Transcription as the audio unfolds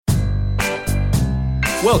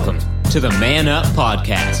Welcome to the Man Up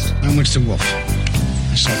Podcast. I'm Winston Wolfe.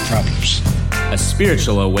 I solve problems. A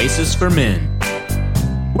spiritual oasis for men.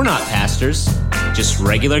 We're not pastors, just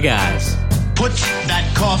regular guys. Put that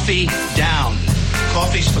coffee down.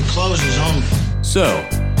 Coffee's for closers only. So,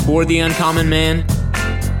 for the uncommon man,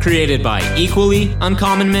 created by equally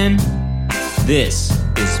uncommon men, this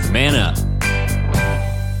is Man Up.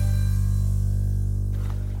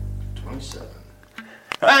 27.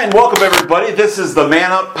 Hi, and welcome everybody. This is the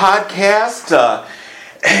Man Up Podcast,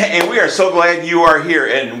 and we are so glad you are here.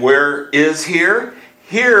 And where is here?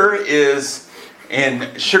 Here is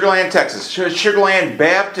in Sugar Land, Texas, Sugar Land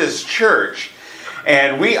Baptist Church,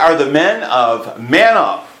 and we are the men of Man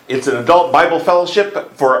Up. It's an adult Bible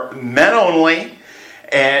fellowship for men only,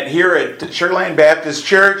 and here at Sugar Land Baptist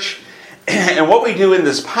Church. And what we do in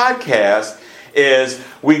this podcast is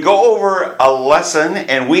we go over a lesson,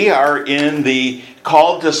 and we are in the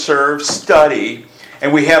Called to Serve study,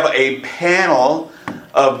 and we have a panel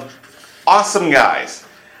of awesome guys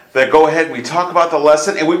that go ahead, we talk about the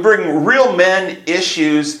lesson, and we bring real men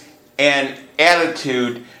issues and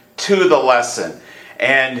attitude to the lesson.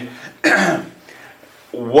 And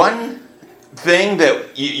one thing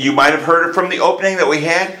that you might have heard from the opening that we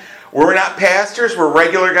had, we're not pastors, we're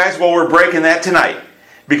regular guys. Well, we're breaking that tonight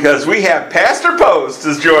because we have Pastor Post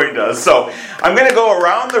has joined us. So I'm going to go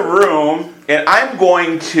around the room and I'm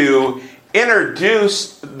going to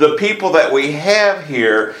introduce the people that we have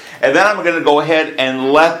here, and then I'm going to go ahead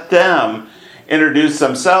and let them introduce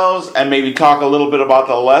themselves and maybe talk a little bit about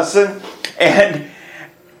the lesson. And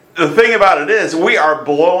the thing about it is we are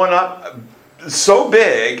blowing up so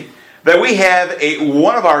big that we have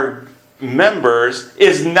one of our members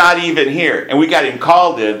is not even here, and we got him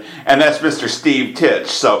called in, and that's Mr. Steve Titch.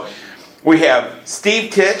 So we have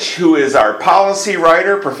Steve Titch, who is our policy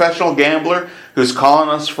writer, professional gambler, who's calling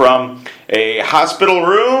us from a hospital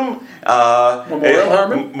room.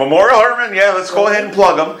 Memorial Hermann, yeah, let's go ahead and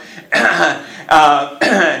plug him.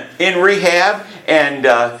 In rehab, and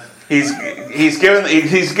he's given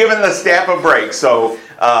the staff a break. So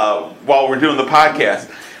while we're doing the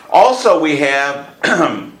podcast, also we have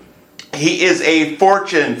he is a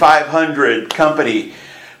Fortune 500 company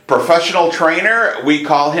professional trainer. We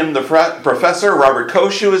call him the Professor. Robert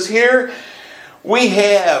Koshu is here. We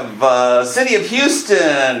have City of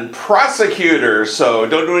Houston prosecutor, so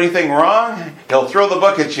don't do anything wrong. He'll throw the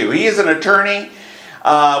book at you. He is an attorney.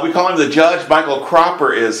 We call him the judge. Michael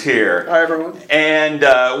Cropper is here. Hi, everyone. And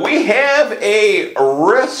we have a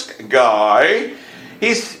risk guy.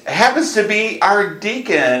 He happens to be our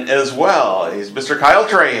deacon as well. He's Mr. Kyle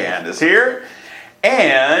Trahan is here.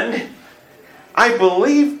 And I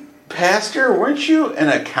believe, Pastor, weren't you an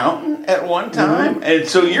accountant at one time? Mm-hmm. And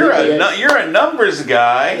so you're a numbers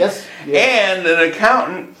guy, yes. And an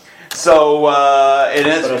accountant. So and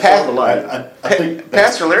it's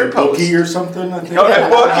Pastor Larry Post. Bookie or something, I think. No, a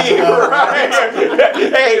bookie, right?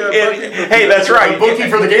 hey, that's right. A bookie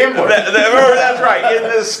for the gambler. That's right. In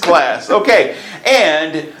this class, okay.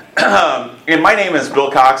 And my name is Bill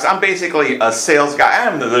Cox. I'm basically a sales guy.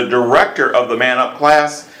 I'm the director of the Man Up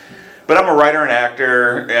class. But I'm a writer and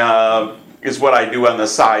actor, is what I do on the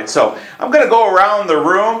side. So I'm going to go around the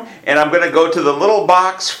room, and I'm going to go to the little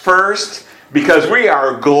box first, because we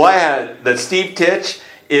are glad that Steve Titch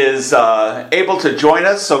is able to join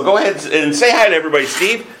us. So go ahead and say hi to everybody,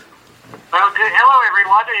 Steve. Well, good. Hello,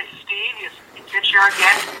 everyone. It's Steve. It's Titch here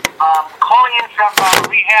again. Calling in from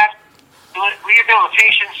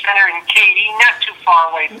Rehabilitation Center in Katy, not too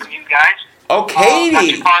far away from you guys. Oh, Katy. Not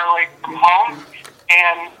too far away from home.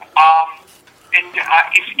 And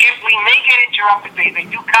if we may get interrupted, they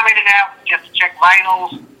do come in and out just to check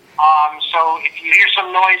vitals. So if you hear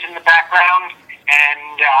some noise in the background,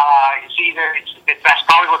 and that's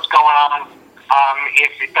probably what's going on.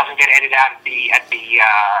 If it doesn't get edited out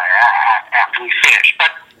after we finish,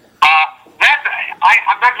 but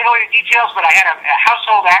I'm not going to go into details. But I had a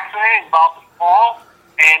household accident involved a fall,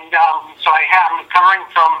 and so I'm recovering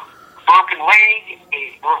from broken leg,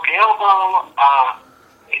 a broken elbow, a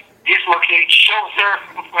dislocated shoulder,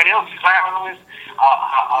 what else is happening?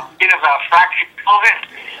 A bit of a fractured pelvis.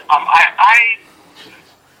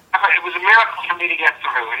 It was a miracle for me to get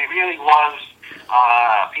through, and it really was.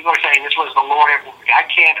 People are saying this was the Lord. I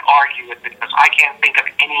can't argue with it because I can't think of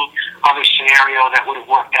any other scenario that would have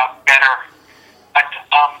worked out better. But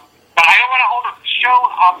I don't want to hold up the show.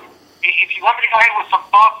 If you want me to go ahead with some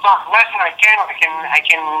thoughts on the lesson, I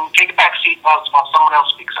can take a back seat while someone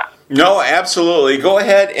else speaks up. No, absolutely. Go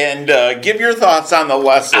ahead and give your thoughts on the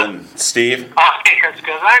lesson, Steve.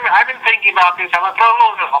 Because I've been thinking about this. I'm going to throw a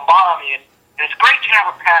little bit of a bomb on you. And it's great to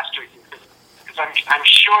have a pastor here because I'm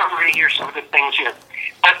sure we're going to hear some good things here.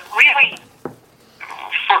 But really,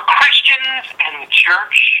 for Christians and the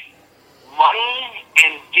church, money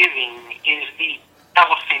and giving is the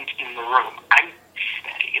elephant in the room.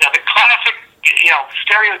 The classic,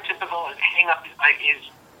 stereotypical hang-up is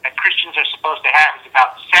that Christians are supposed to have is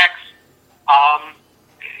about sex.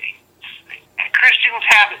 Christians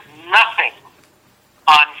have nothing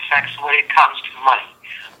on sex when it comes to money.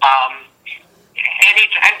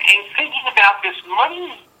 And thinking about this,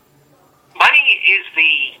 money is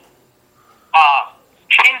the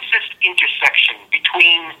tensest intersection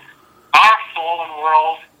between our fallen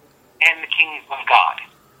world and the kingdom of God.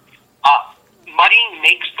 Money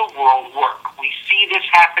makes the world work. We see this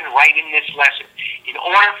happen right in this lesson. In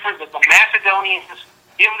order for the Macedonians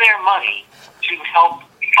give their money to help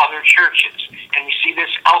other churches, and we see this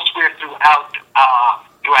elsewhere throughout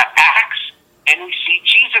Acts, and we see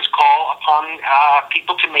Jesus call upon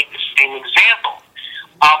people to make the same example.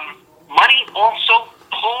 Money also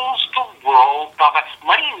pulls the world.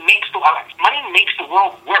 Money makes the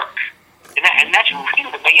world work, and that's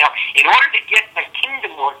really in order to get the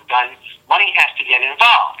kingdom work done, money has to get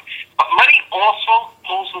involved. But money also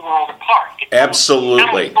pulls the world apart.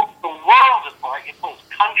 Absolutely. It pulls the world apart. It pulls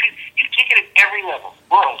countries. You take it at every level: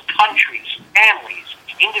 world, countries, families,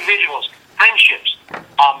 individuals, friendships.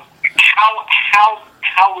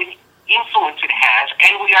 How influence it has,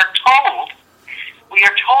 and we are told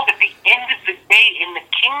at the end of the day, in the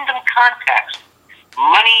kingdom context,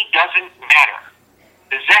 money doesn't matter.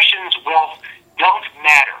 Possessions, wealth don't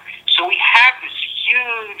matter. So we have this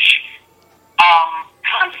huge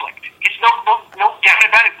conflict. It's no doubt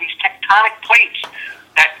about it. These tectonic plates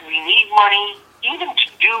that we need money even to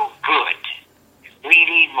do good. We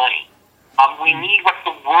need money. We need what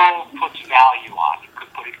the world puts value on. You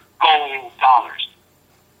could put it gold, dollars.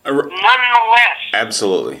 Nonetheless,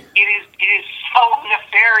 absolutely, it is so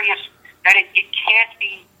nefarious that it can't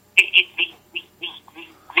be.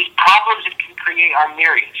 The problems it can create are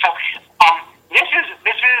myriad. So this is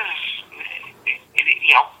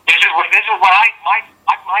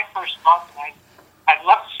what my first thought. I'd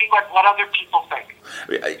love to see what other people think.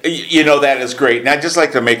 That is great. And I'd just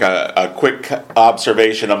like to make a quick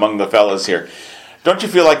observation among the fellas here. Don't you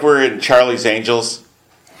feel like we're in Charlie's Angels?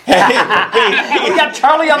 We got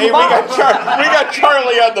Charlie on the box. We got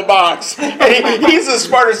Charlie on the box. He's the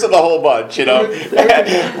smartest of the whole bunch,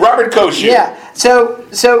 Robert Koshu. Yeah. So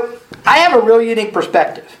I have a real unique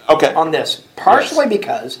perspective on this. Partially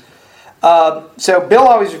because, so Bill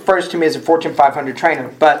always refers to me as a Fortune 500 trainer,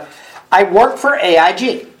 but I work for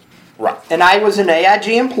AIG. Right. And I was an AIG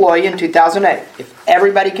employee in 2008. If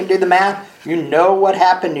everybody can do the math, you know what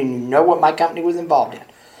happened and you know what my company was involved in.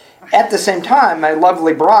 At the same time, my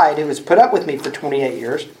lovely bride, who has put up with me for 28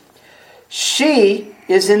 years, she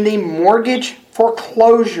is in the mortgage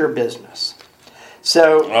foreclosure business.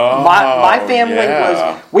 So my family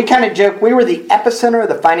was, we kind of joke, we were the epicenter of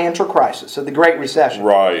the financial crisis, of the Great Recession.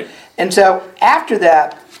 Right. And so after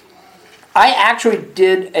that, I actually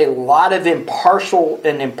did a lot of impartial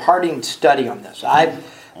and imparting study on this. I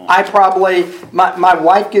probably, my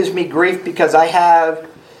wife gives me grief because I have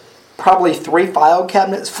probably 3 file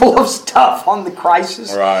cabinets full of stuff on the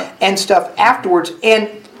crisis and stuff afterwards. And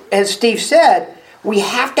as Steve said, we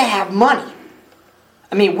have to have money.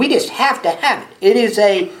 I mean, we just have to have it. It is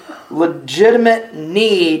a legitimate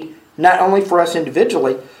need, not only for us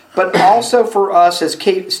individually, but also for us, as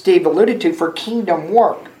Steve alluded to, for kingdom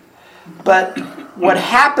work. But what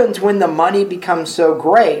happens when the money becomes so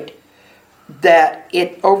great that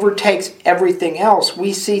it overtakes everything else,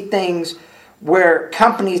 we see things where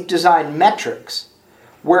companies design metrics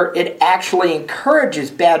where it actually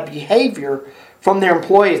encourages bad behavior from their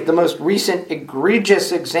employees. The most recent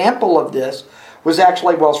egregious example of this was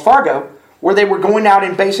actually Wells Fargo, where they were going out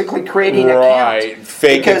and basically creating accounts.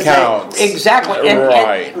 Fake accounts. Exactly.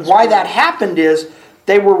 And why that happened is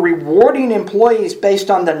they were rewarding employees based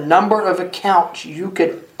on the number of accounts you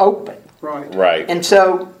could open. Right. And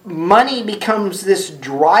so money becomes this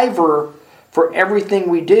driver for everything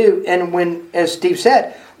we do. And when, as Steve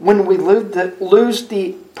said, when we lose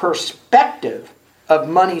the perspective of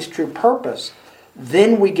money's true purpose,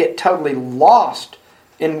 then we get totally lost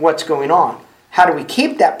in what's going on. How do we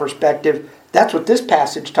keep that perspective? That's what this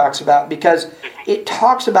passage talks about, because it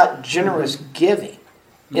talks about generous giving.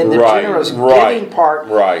 And the generous giving part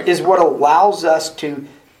is what allows us to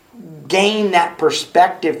gain that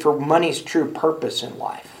perspective for money's true purpose in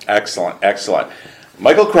life. Excellent.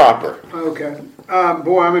 Michael Cropper. Okay.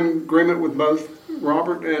 Boy, I'm in agreement with both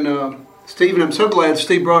Robert and Steve, and I'm so glad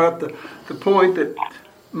Steve brought up the point that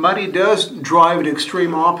money does drive at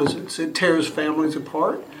extreme opposites. It tears families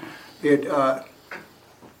apart. It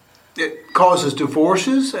it causes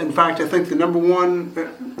divorces. In fact, I think the number one,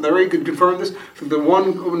 Larry could confirm this, the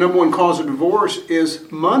number one cause of divorce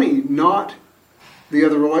is money, not the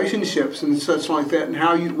other relationships and such like that,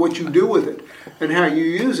 and what you do with it and how you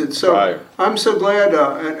use it. So Right. I'm so glad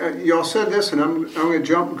y'all said this, and I'm going to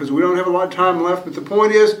jump because we don't have a lot of time left. But the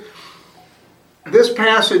point is, this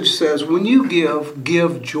passage says, when you give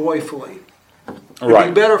joyfully. Right.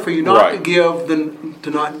 It'd be better for you not to Right. give than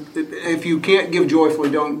to not. If you can't give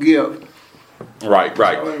joyfully, don't give. Right. So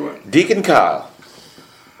anyway. Deacon Kyle.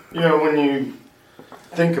 You know, when you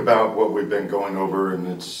think about what we've been going over, and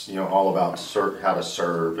it's, you know, all about how to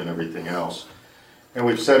serve and everything else, and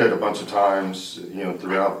we've said it a bunch of times, you know,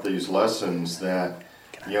 throughout these lessons, that,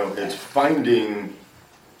 you know, it's finding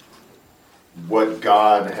what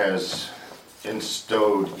God has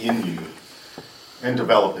instilled in you and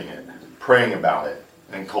developing it, praying about it,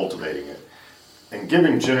 and cultivating it. And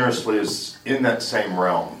giving generously is in that same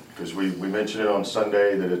realm, because we mentioned it on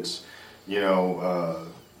Sunday that it's, you know,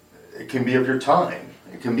 it can be of your time,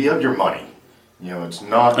 it can be of your money. You know, it's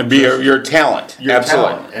not It'd be just your talent. your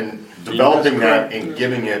Absolutely. talent, and developing that and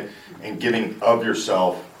giving it and giving of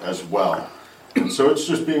yourself as well. And so it's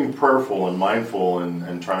just being prayerful and mindful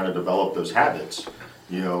and trying to develop those habits,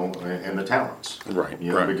 you know, and the talents. Right,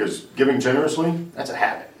 You know, right. because giving generously, that's a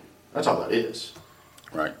habit. That's all that is.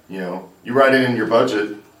 Right. You know, you write it in your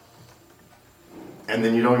budget and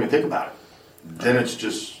then you don't even think about it. Then it's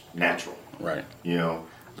just natural, Right. you know,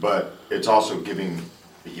 but it's also giving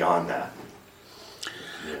beyond that.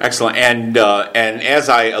 Excellent. And as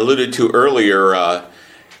I alluded to earlier,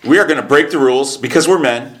 we are going to break the rules because we're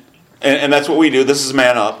men, and that's what we do. This is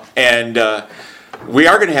Man Up, and we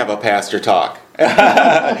are going to have a pastor talk.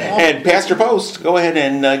 And Pastor Post, go ahead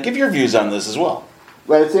and give your views on this as well.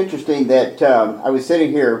 Well, it's interesting that I was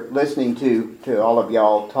sitting here listening to all of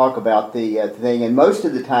y'all talk about the thing, and most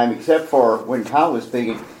of the time, except for when Kyle was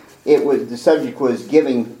speaking, the subject was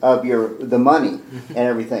giving of the money and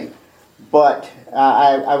everything. But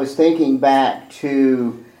I was thinking back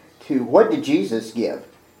to what did Jesus give?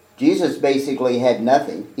 Jesus basically had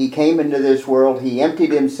nothing. He came into this world. He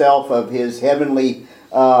emptied himself of his heavenly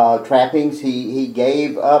trappings. He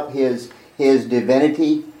gave up his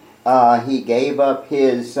divinity. He gave up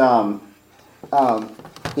his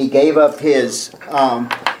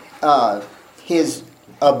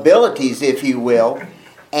abilities, if you will,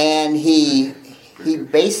 and he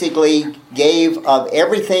basically gave of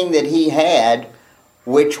everything that he had,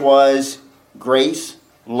 which was grace,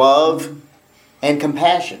 love, and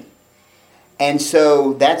compassion. And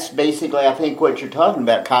so that's basically, I think, what you're talking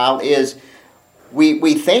about, Kyle, is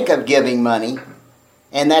we think of giving money,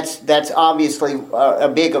 and that's obviously a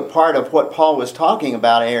big part of what Paul was talking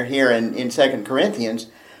about here in 2 Corinthians.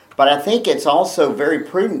 But I think it's also very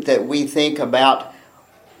prudent that we think about,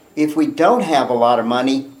 if we don't have a lot of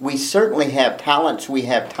money, we certainly have talents, we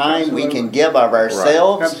have time, Absolutely. we can give of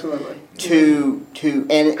ourselves. Absolutely.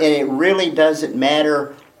 And it really doesn't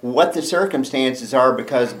matter what the circumstances are,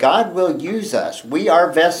 because God will use us. We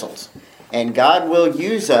are vessels, and God will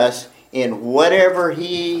use us in whatever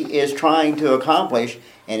He is trying to accomplish,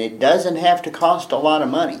 and it doesn't have to cost a lot of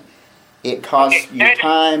money. It costs you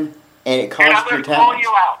time, and it costs your I'm going to call talents.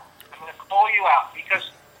 you out. I'm going to call you out because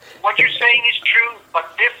what you're saying is true, but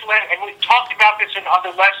this lesson, and we've talked about this in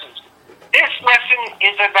other lessons, this lesson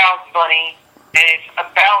is about money, and it's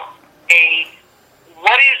about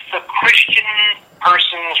what is the Christian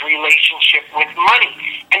person's relationship with money.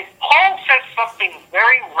 And Paul says something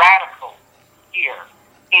very radical here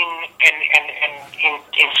in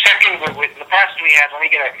second, with the passage we have. Let me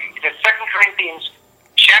get it's in 2 Corinthians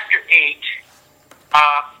chapter 8,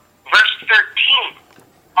 verse 13.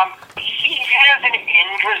 He has an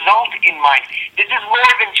end result in mind. This is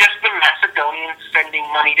more than just the Macedonians sending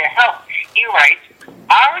money to help. He writes,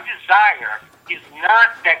 our desire is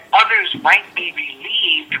not that others might be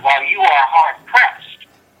relieved while you are hard-pressed.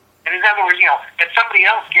 And in other words, that somebody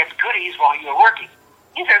else gets goodies while you're working.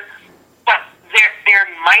 He says, but there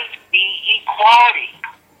might be equality.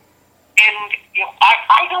 And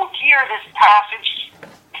I don't hear this passage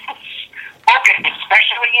spoken,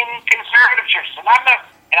 especially in conservative churches. And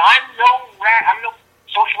I'm no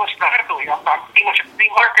socialist radical here. I'm pretty much a free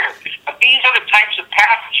marketer. But these are the types of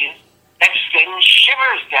passages that send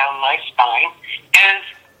shivers down my spine as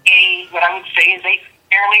what I would say is a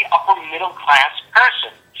fairly upper middle class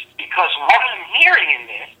person. Because what I'm hearing in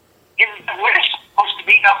this is that we're supposed to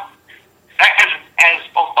be, as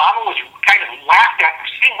Obama was kind of laughed at,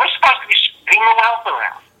 we're supposed to be spreading the wealth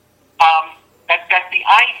around. That the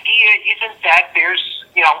idea isn't that there's,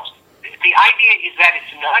 the idea is that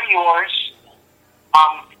it's not yours.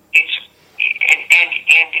 And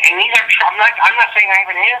these I'm not saying I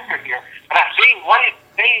have an answer here, but I'm saying what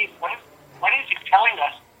is it telling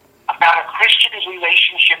us about a Christian's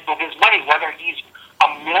relationship with his money, whether he's a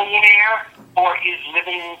millionaire or is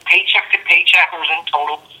living paycheck to paycheck or is in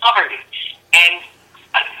total poverty. And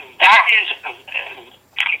that is,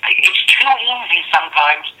 it's too easy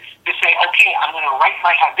sometimes to say, okay, I'm going to write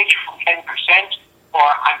my habitual 10%, or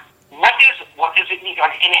what does it mean?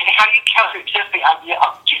 And how do you counter just the idea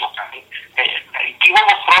of guilt? I mean, people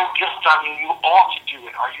will throw guilt on you. You ought to do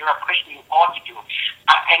it, or you're a Christian. You ought to do it.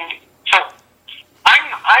 And so I'm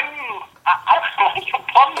like to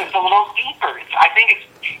plumb this a little deeper. I think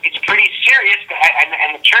it's pretty serious,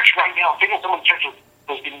 and the church right now, I think some of the churches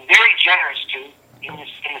has been very generous to in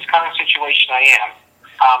this current situation I am,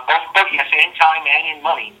 both yes, in time and in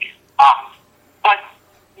money. But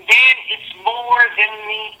then it's more than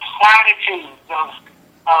the platitudes of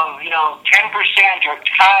 10% or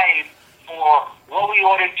tithe or what we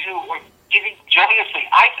ought to do or giving joyously.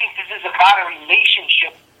 I think this is about a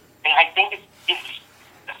relationship, and I think it's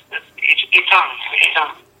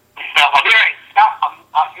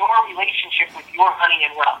your relationship with your money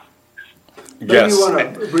and wealth. Yes,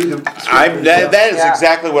 that is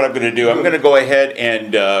exactly what I'm going to do. I'm going to go ahead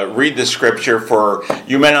and read the scripture for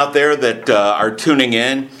you men out there that are tuning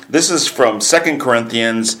in. This is from 2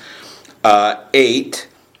 Corinthians 8,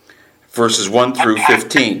 verses 1 through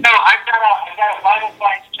 15. No, I've got a vital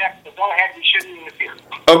signs check, so go ahead. We shouldn't interfere.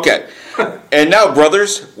 Okay. And now,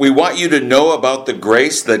 brothers, we want you to know about the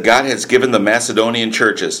grace that God has given the Macedonian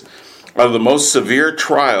churches. Out of the most severe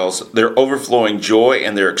trials, their overflowing joy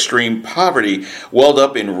and their extreme poverty welled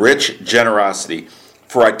up in rich generosity.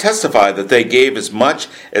 For I testify that they gave as much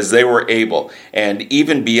as they were able, and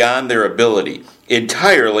even beyond their ability,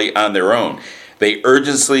 entirely on their own. They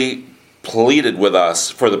urgently pleaded with us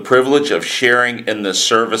for the privilege of sharing in this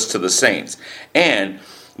service to the saints. And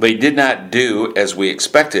they did not do as we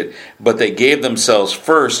expected, but they gave themselves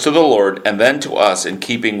first to the Lord and then to us in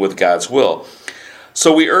keeping with God's will.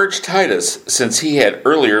 So we urge Titus, since he had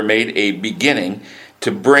earlier made a beginning, to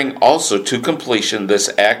bring also to completion this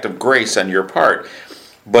act of grace on your part.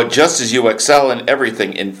 But just as you excel in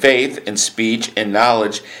everything, in faith, in speech, in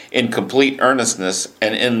knowledge, in complete earnestness,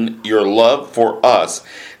 and in your love for us,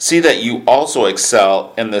 see that you also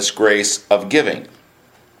excel in this grace of giving.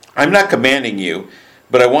 I'm not commanding you,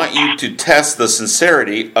 but I want you to test the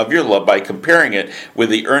sincerity of your love by comparing it with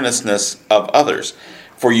the earnestness of others.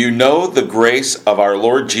 For you know the grace of our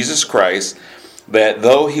Lord Jesus Christ, that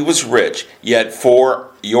though he was rich, yet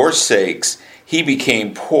for your sakes he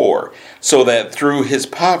became poor, so that through his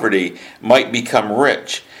poverty might become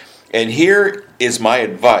rich. And here is my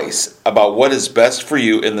advice about what is best for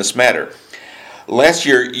you in this matter. Last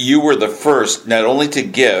year you were the first not only to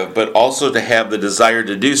give, but also to have the desire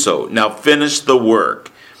to do so. Now finish the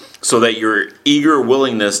work, so that your eager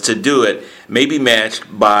willingness to do it may be matched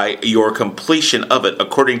by your completion of it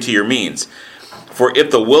according to your means. For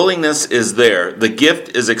if the willingness is there, the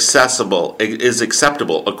gift is acceptable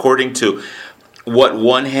according to what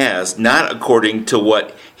one has, not according to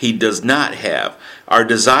what he does not have. Our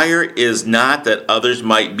desire is not that others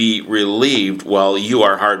might be relieved while you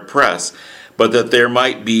are hard pressed, but that there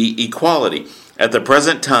might be equality. At the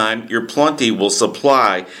present time, your plenty will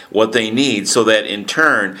supply what they need, so that in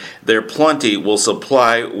turn, their plenty will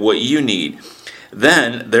supply what you need.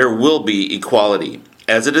 Then there will be equality.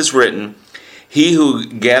 As it is written, he who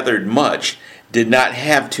gathered much did not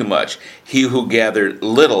have too much. He who gathered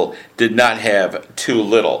little did not have too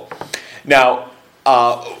little. Now,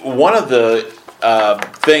 one of the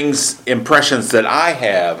impressions that I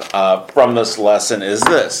have from this lesson is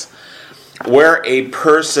this. Where a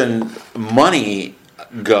person money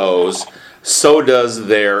goes, so does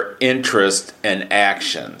their interest and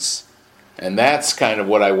actions. And that's kind of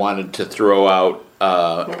what I wanted to throw out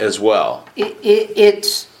as well.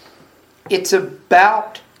 It's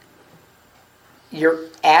about your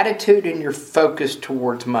attitude and your focus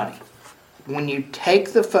towards money. When you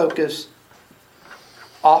take the focus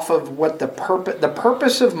off of what the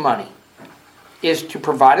purpose of money is to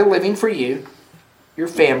provide a living for you, your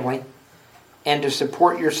family, and to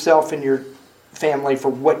support yourself and your family for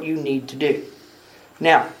what you need to do.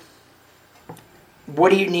 Now,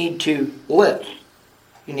 what do you need to live?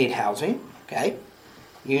 You need housing, okay?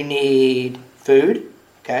 You need food,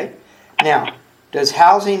 okay? Now, does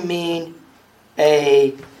housing mean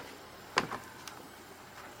a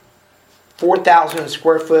 4,000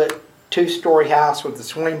 square foot, 2-story house with a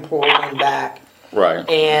swimming pool in back? Right.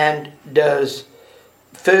 And does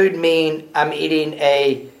food mean I'm eating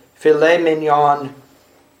a filet mignon,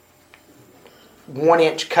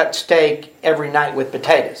 1-inch cut steak every night with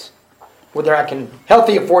potatoes? whether I can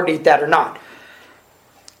healthy afford to eat that or not.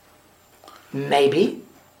 Maybe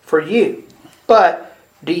for you. But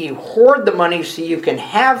do you hoard the money so you can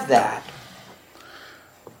have that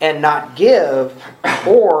and not give?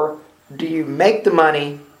 Or do you make the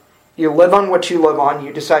money, you live on what you live on,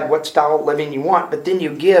 you decide what style of living you want, but then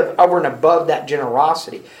you give over and above that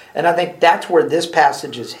generosity? And I think that's where this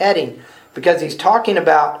passage is heading, because he's talking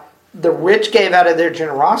about the rich gave out of their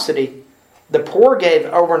generosity, the poor gave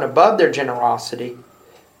over and above their generosity,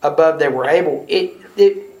 above they were able.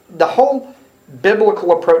 The whole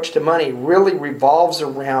biblical approach to money really revolves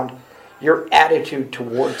around your attitude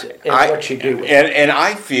towards it and what you do with it. And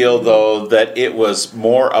I feel, though, that it was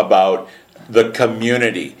more about the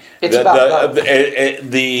community. It's about both.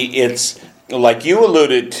 It's like you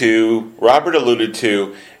alluded to, Robert alluded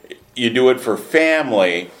to, you do it for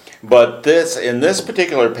family. But in this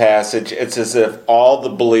particular passage, it's as if all the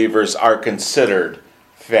believers are considered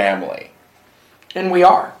family. And we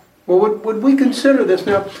are. Well, would we consider this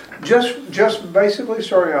now? Just basically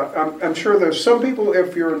starting out, I'm sure there's some people,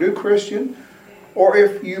 if you're a new Christian, or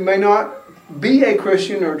if you may not be a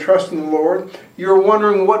Christian or trust in the Lord, you're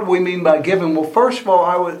wondering what we mean by giving. Well, first of all,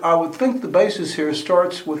 I would think the basis here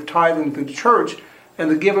starts with tithing to the church,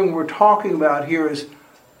 and the giving we're talking about here is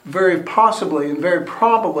very possibly and very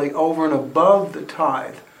probably over and above the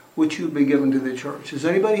tithe, which you'd be given to the church. Does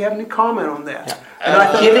anybody have any comment on that? Yeah.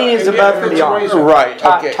 Giving is above and beyond. Right.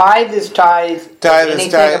 Okay. Tithe is tithe. Tithe is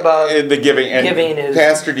anything tithe. above The giving. And giving is.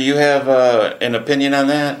 Pastor, do you have an opinion on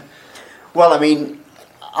that? Well, I mean,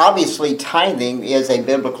 obviously tithing is a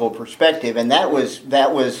biblical perspective, and that was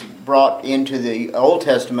brought into the Old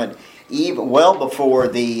Testament even well before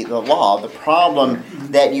the law. The problem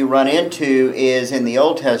that you run into is in the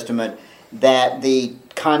Old Testament that the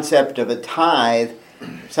concept of a tithe,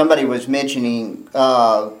 somebody was mentioning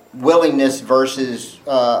willingness versus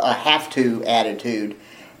a have-to attitude,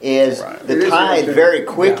 is right. The tithe very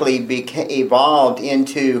quickly evolved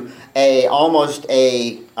into almost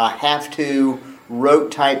a have-to,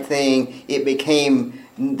 rote type thing. It became,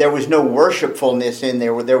 there was no worshipfulness in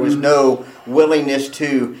there. There was no willingness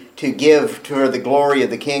to give to the glory of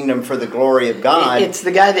the kingdom for the glory of God. It's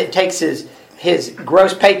the guy that takes his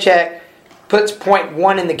gross paycheck, puts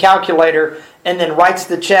 0.1 in the calculator, and then writes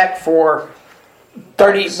the check for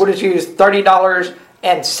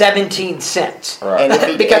 $30.17. Right. And if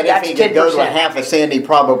he could go to a half a cent, he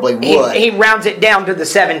probably would. He rounds it down to the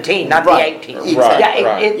 17, not right. the 18. Exactly.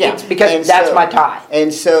 It's because that's my tithe.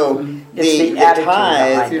 And so the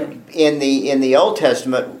tithe in the Old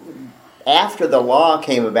Testament, after the law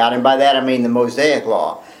came about, and by that I mean the Mosaic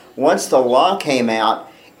Law, once the law came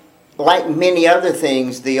out, like many other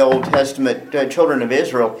things, the Old Testament children of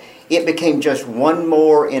Israel, it became just one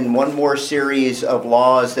more series of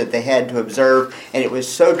laws that they had to observe, and it was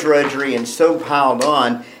so drudgery and so piled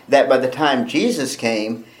on that by the time Jesus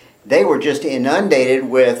came, they were just inundated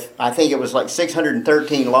with, I think it was like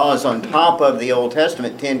 613 laws on top of the Old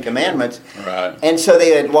Testament 10 Commandments. Right. And so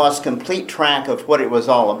they had lost complete track of what it was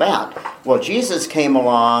all about. Well, Jesus came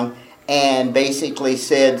along and basically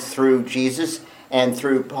said through Jesus and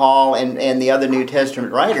through Paul and the other New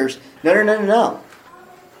Testament writers, no.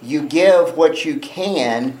 You give what you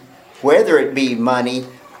can, whether it be money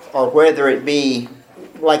or whether it be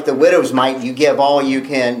like the widow's mite, you give all you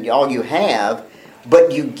can, all you have,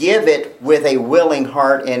 but you give it with a willing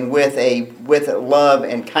heart and with love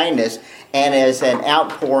and kindness and as an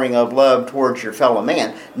outpouring of love towards your fellow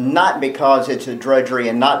man, not because it's a drudgery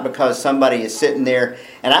and not because somebody is sitting there.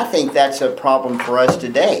 And I think that's a problem for us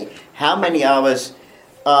today. How many of us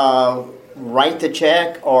write the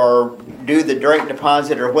check or do the direct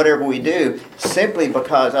deposit or whatever we do simply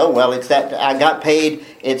because it's that I got paid,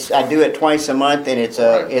 I do it twice a month, and it's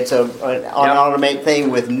an automatic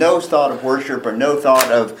thing with no thought of worship or no thought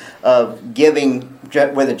of giving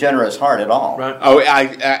with a generous heart at all. Right. Oh,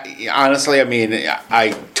 I honestly, I mean,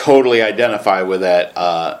 I totally identify with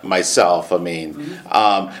that myself. I mean,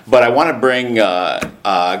 but I want to bring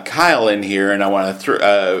Kyle in here, and I want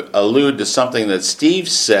to allude to something that Steve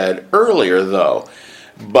said earlier, though,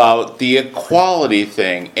 about the equality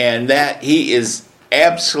thing, and that he is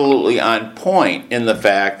absolutely on point in the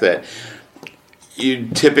fact that you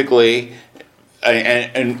typically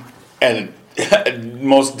and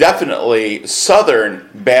most definitely Southern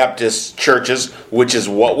Baptist churches, which is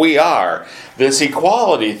what we are, this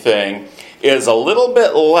equality thing is a little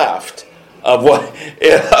bit left of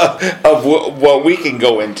what we can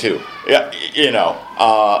go into,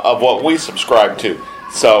 of what we subscribe to.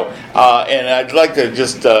 So, and I'd like to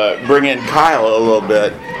just bring in Kyle a little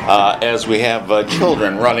bit as we have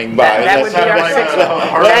children running by. That would be our sixth.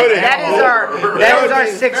 That is our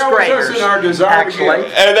sixth graders. That was in our desire actually.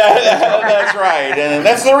 And that's right, and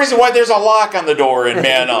that's the reason why there's a lock on the door in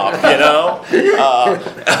Man Up, you know.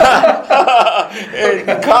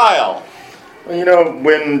 And Kyle,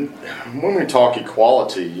 when we talk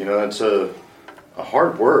equality, it's a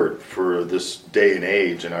hard word for this day and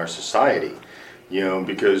age in our society,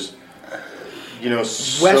 because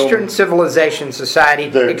Western civilization society,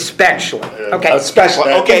 especially. Okay.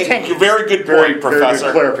 Especially. Okay. Continue. Very good point,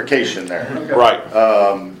 Professor. Very good clarification there. Okay. Right.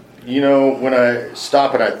 When I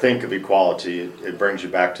stop and I think of equality, it brings you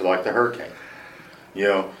back to like the hurricane.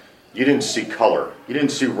 You didn't see color, you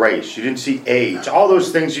didn't see race, you didn't see age, all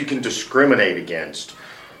those things you can discriminate against.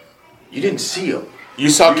 You didn't see them. You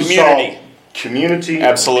saw community. Community.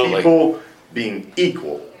 Absolutely. People being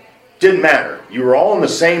equal. Didn't matter. You were all in the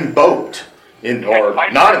same boat. Or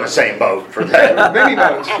not in the same boat for that. Many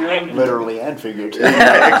votes. Literally and figuratively.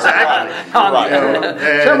 Exactly. On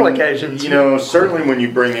several occasions. Certainly when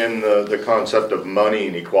you bring in the concept of money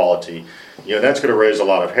and equality, that's going to raise a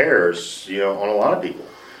lot of hairs, on a lot of people.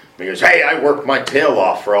 Because, hey, I worked my tail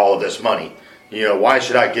off for all of this money. Why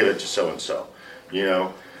should I give it to so-and-so?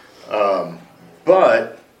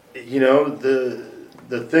 But,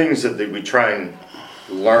 the things that we try and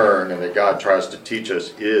learn and that God tries to teach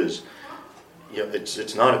us is,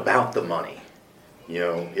 it's not about the money.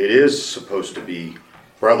 It is supposed to be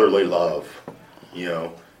brotherly love,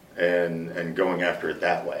 and going after it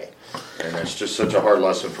that way. And it's just such a hard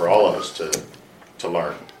lesson for all of us to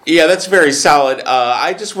learn. Yeah, that's very solid.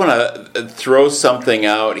 I just want to throw something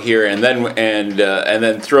out here, and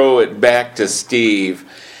then throw it back to Steve.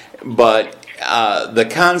 But the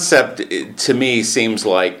concept to me seems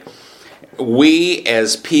like we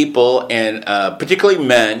as people, and particularly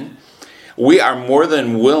men, we are more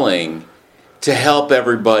than willing to help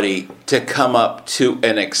everybody to come up to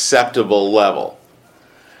an acceptable level.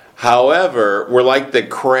 However, we're like the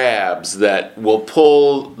crabs that will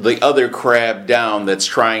pull the other crab down that's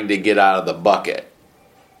trying to get out of the bucket.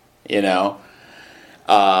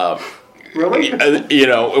 Really?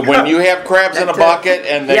 When you have crabs in a bucket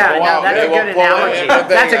and they go out, that's they a good will pull analogy. it.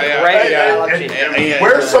 That's a great analogy.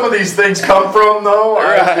 Where some of these things come from, though,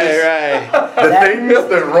 are Right. the things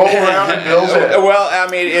that roll around in Bill's head. Well, I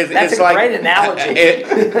mean, That's it's a like great analogy.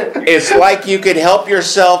 It's like you could help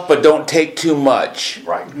yourself, but don't take too much.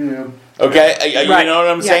 Right. Yeah. Okay, you Right. know what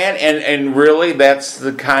I'm Yes. saying? And really, that's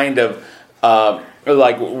the kind of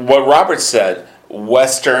like what Robert said,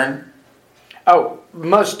 Western. Oh,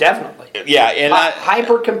 most definitely. Yeah, and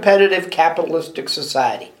Hyper-competitive capitalistic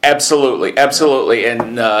society. absolutely,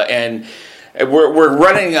 and we're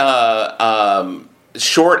running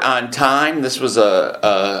short on time. This was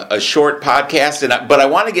a short podcast, but I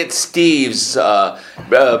want to get Steve's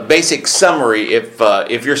basic summary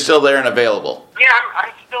if you're still there and available. Yeah,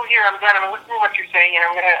 I'm still here. I'm glad. I'm listening to what you're saying, and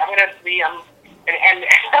I'm gonna be and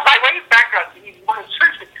my latest background.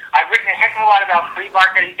 I've written a heck of a lot about free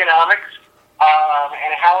market economics.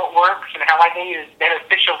 And how it works and how I think it is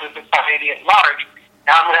beneficial to society at large.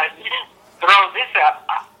 Now I'm going to throw this up.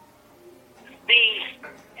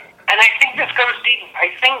 And I think this goes deep.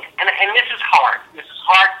 I think, and this is hard. This is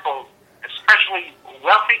hard for especially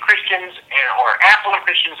wealthy Christians or affluent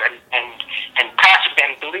Christians and Pastor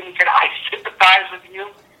Ben. Believe me, I sympathize with you.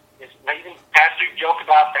 Even Pastor joke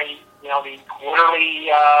about the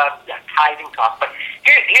quarterly tithing cost. But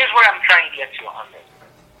here's what I'm trying to get to on this.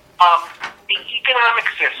 The economic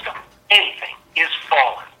system, anything, is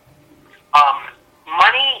fallen.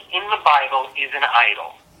 Money in the Bible is an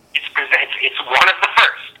idol. It's one of the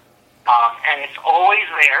first, and it's always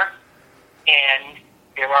there. And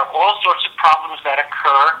there are all sorts of problems that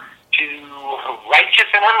occur to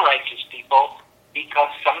righteous and unrighteous people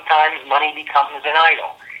because sometimes money becomes an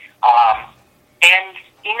idol. And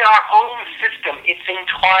in our own system, it's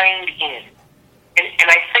entwined in, and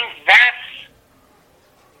I think that's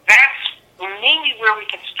maybe where we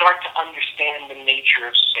can start to understand the nature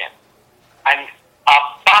of sin. And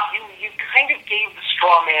Bob, you kind of gave the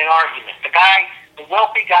straw man argument. The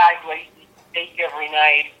wealthy guy who eats steak every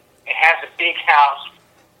night and has a big house.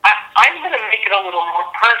 I'm going to make it a little more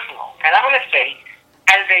personal, and I'm going to say,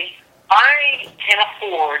 I can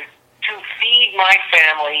afford to feed my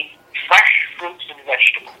family fresh fruits and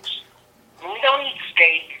vegetables. We don't eat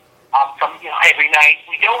steak every night.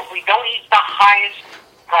 We don't eat the highest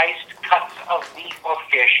priced cuts of meat or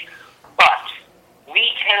fish, but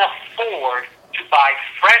we can afford to buy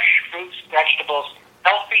fresh fruits, vegetables,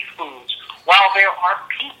 healthy foods, while there are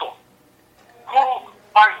people who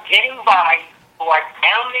are getting by who are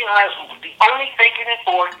down the aisle. The only thing can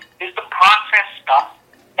afford is the processed stuff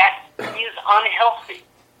that is unhealthy.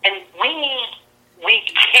 And we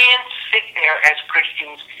can't sit there as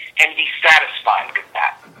Christians and be satisfied with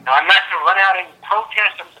that. Now, I'm not going to run out and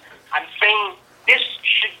protest. I'm saying this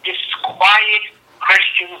should disquiet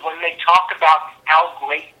Christians when they talk about how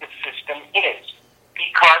great the system is.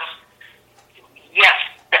 Because, yes,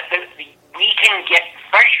 we can get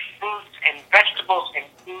fresh fruits and vegetables and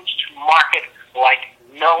foods to market like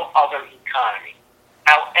no other economy.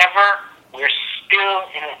 However, we're still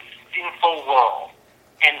in a sinful world.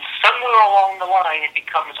 And somewhere along the line, it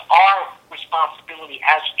becomes our responsibility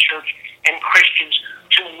as a church and Christians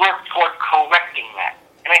to work toward correcting that.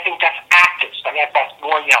 And I think that's active. I mean, that's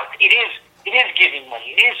more, it is giving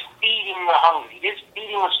money. It is feeding the hungry. It is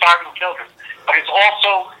feeding the starving children. But it's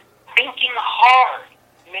also thinking hard,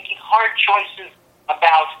 making hard choices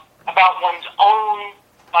about one's own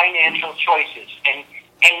financial choices, and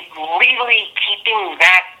really keeping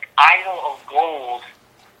that idol of gold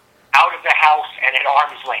out of the house and at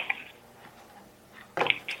arm's length.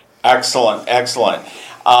 Excellent, excellent.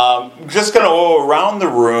 Just going to go around the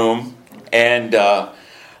room and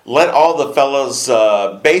let all the fellows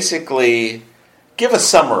basically give a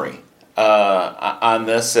summary on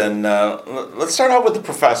this, and let's start out with the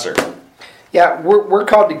professor. Yeah, we're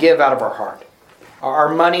called to give out of our heart.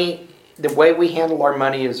 Our money, the way we handle our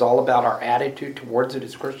money is all about our attitude towards it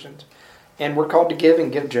as Christians. And we're called to give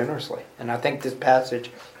and give generously. And I think this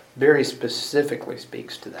passage very specifically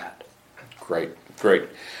speaks to that. Great, great.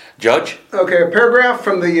 Judge? Okay, a paragraph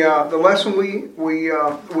from the lesson we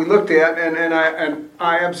looked at, and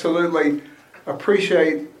I absolutely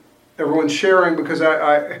appreciate everyone sharing, because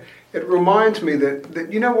it reminds me that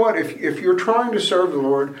you know what, if you're trying to serve the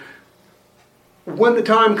Lord, when the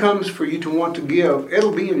time comes for you to want to give,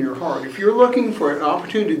 it'll be in your heart. If you're looking for an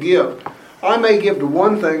opportunity to give, I may give to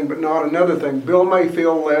one thing but not another thing. Bill may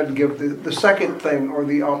feel led to give the second thing or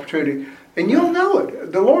the opportunity. And you'll know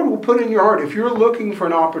it. The Lord will put in your heart if you're looking for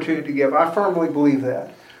an opportunity to give. I firmly believe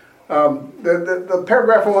that. The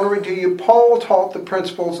paragraph I want to read to you, Paul taught the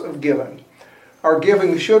principles of giving. Our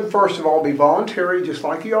giving should first of all be voluntary, just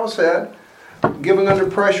like you all said. Giving under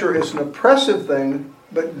pressure is an oppressive thing,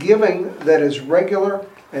 but giving that is regular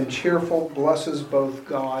and cheerful blesses both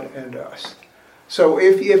God and us. So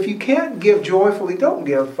if you can't give joyfully, don't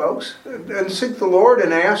give, folks. And seek the Lord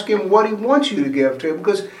and ask Him what He wants you to give to Him,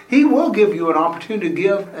 because He will give you an opportunity to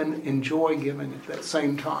give and enjoy giving at that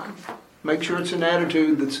same time. Make sure it's an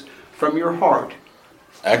attitude that's from your heart.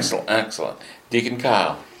 Excellent, excellent. Deacon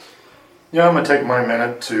Kyle. Yeah, I'm going to take my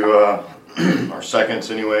minute to, or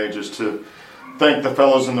seconds anyway, just to thank the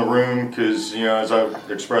fellows in the room, because, as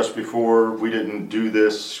I've expressed before, we didn't do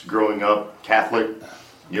this growing up Catholic.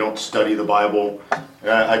 You don't study the Bible.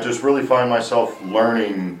 I just really find myself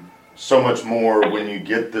learning so much more when you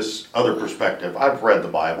get this other perspective. I've read the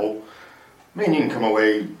Bible. I mean, you can come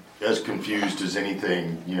away as confused as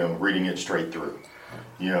anything, reading it straight through.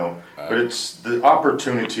 But it's the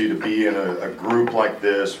opportunity to be in a group like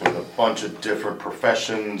this with a bunch of different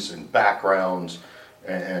professions and backgrounds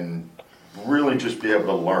and really just be able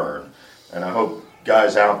to learn. And I hope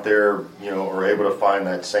guys out there, are able to find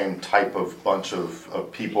that same type of bunch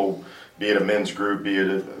of people, be it a men's group, be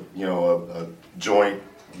it a joint,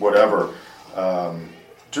 whatever.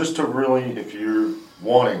 Just to really, if you're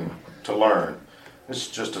wanting to learn, it's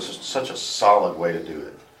just such a solid way to do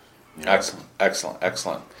it. Excellent, excellent,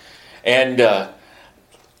 excellent. And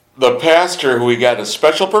the pastor, who we got a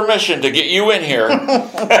special permission to get you in here,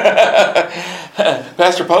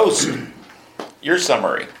 Pastor Post, your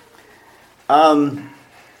summary. I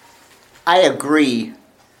agree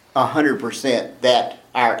 100% that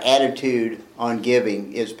our attitude on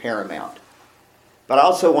giving is paramount. But I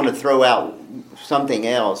also want to throw out something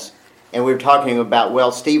else. And we were talking about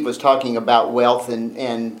wealth. Steve was talking about wealth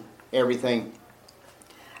and everything.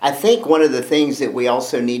 I think one of the things that we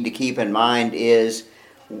also need to keep in mind is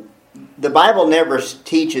the Bible never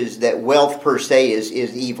teaches that wealth per se is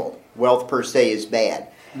evil. Wealth per se is bad.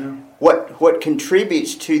 No. What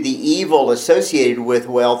contributes to the evil associated with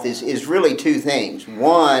wealth is really two things.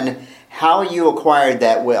 One, how you acquired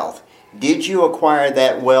that wealth. Did you acquire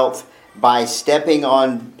that wealth by stepping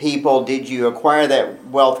on people? Did you acquire that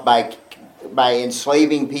wealth by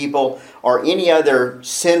enslaving people or any other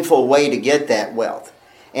sinful way to get that wealth?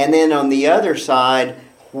 And then on the other side,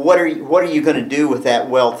 what are you going to do with that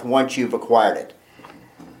wealth once you've acquired it?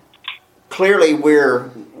 Clearly,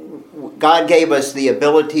 God gave us the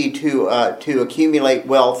ability to accumulate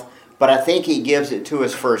wealth, but I think He gives it to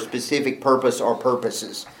us for a specific purpose or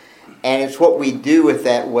purposes. And it's what we do with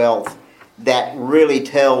that wealth that really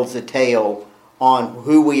tells the tale on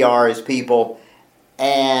who we are as people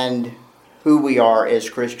and who we are as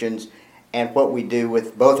Christians and what we do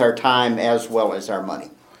with both our time as well as our money.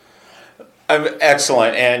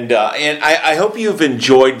 Excellent, and I hope you've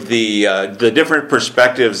enjoyed the different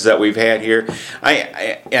perspectives that we've had here.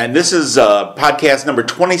 And this is podcast number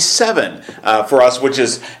 27 for us, which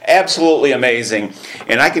is absolutely amazing.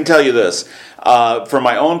 And I can tell you this, from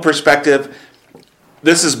my own perspective,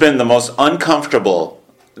 this has been the most uncomfortable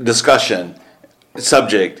discussion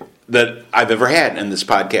subject that I've ever had in this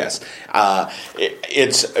podcast.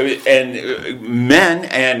 Men,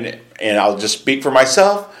 and I'll just speak for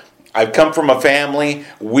myself. I've come from a family,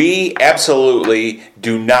 we absolutely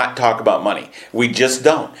do not talk about money. We just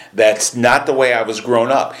don't. That's not the way I was grown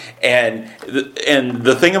up. And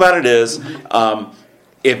the thing about it is,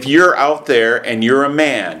 if you're out there and you're a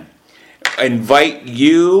man, invite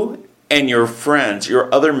you and your friends,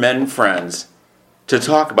 your other men friends, to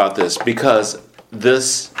talk about this, because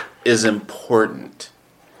this is important.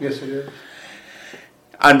 Yes, it is.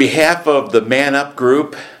 On behalf of the Man Up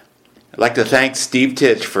group, I'd like to thank Steve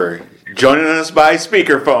Titch for joining us by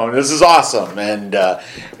speakerphone. This is awesome. And I'm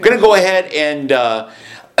going to go ahead and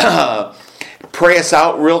pray us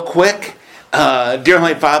out real quick. Dear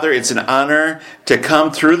Heavenly Father, it's an honor to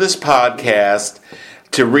come through this podcast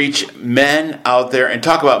to reach men out there and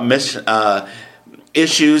talk about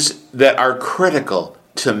issues that are critical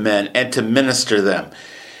to men and to minister them.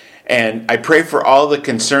 And I pray for all the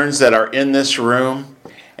concerns that are in this room.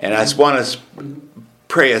 And I just want to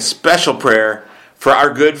pray a special prayer for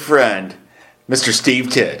our good friend, Mr. Steve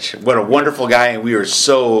Titch. What a wonderful guy, and we are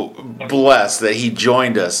so blessed that he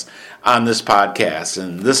joined us on this podcast.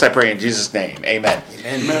 And this I pray in Jesus' name. Amen.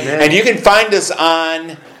 Amen. And you can find us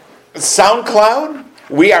on SoundCloud.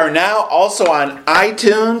 We are now also on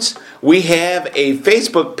iTunes. We have a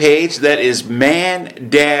Facebook page that is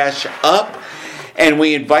Man-Up, and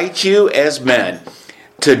we invite you as men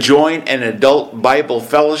to join an adult Bible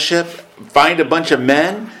fellowship. Find a bunch of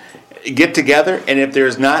men, get together, and if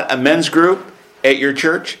there's not a men's group at your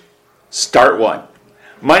church, start one.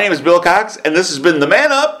 My name is Bill Cox, and this has been the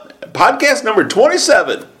Man Up, podcast number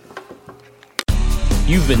 27.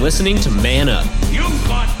 You've been listening to Man Up. You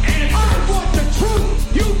want answers. I want the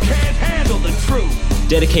truth. You can't handle the truth.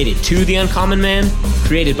 Dedicated to the uncommon man,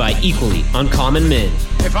 created by equally uncommon men.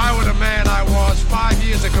 If I were the man I was 5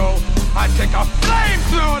 years ago, I'd take a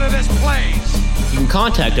flamethrower to this place. You can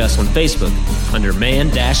contact us on Facebook under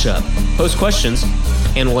Man-Up. Post questions,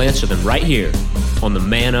 and we'll answer them right here on the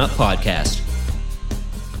Man Up Podcast.